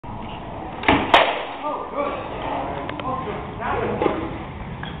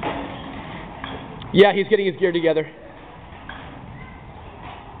Yeah, he's getting his gear together.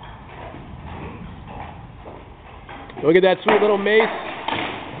 Look at that sweet little mace.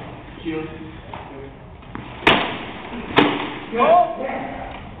 Go.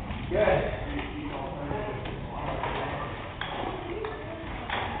 Good.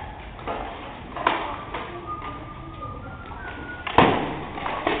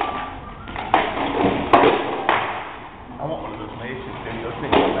 I want one of those maces, dude. Those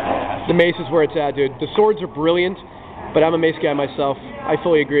things are badass. The mace is where it's at, dude. The swords are brilliant, but I'm a mace guy myself. I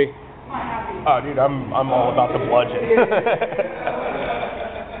fully agree. Oh, dude, I'm all about the bludgeon.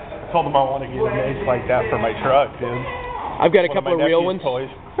 I told him I want to get a mace like that for my truck, dude. I've got a couple of real ones. Toys.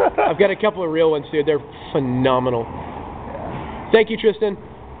 I've got a couple of real ones, dude. They're phenomenal. Thank you, Tristan.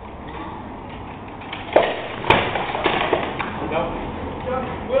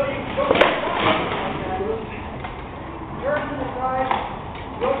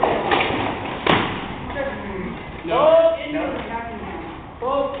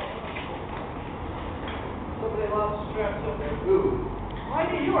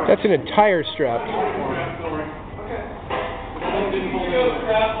 That's an entire strap.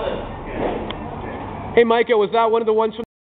 Hey, Micah, was that one of the ones from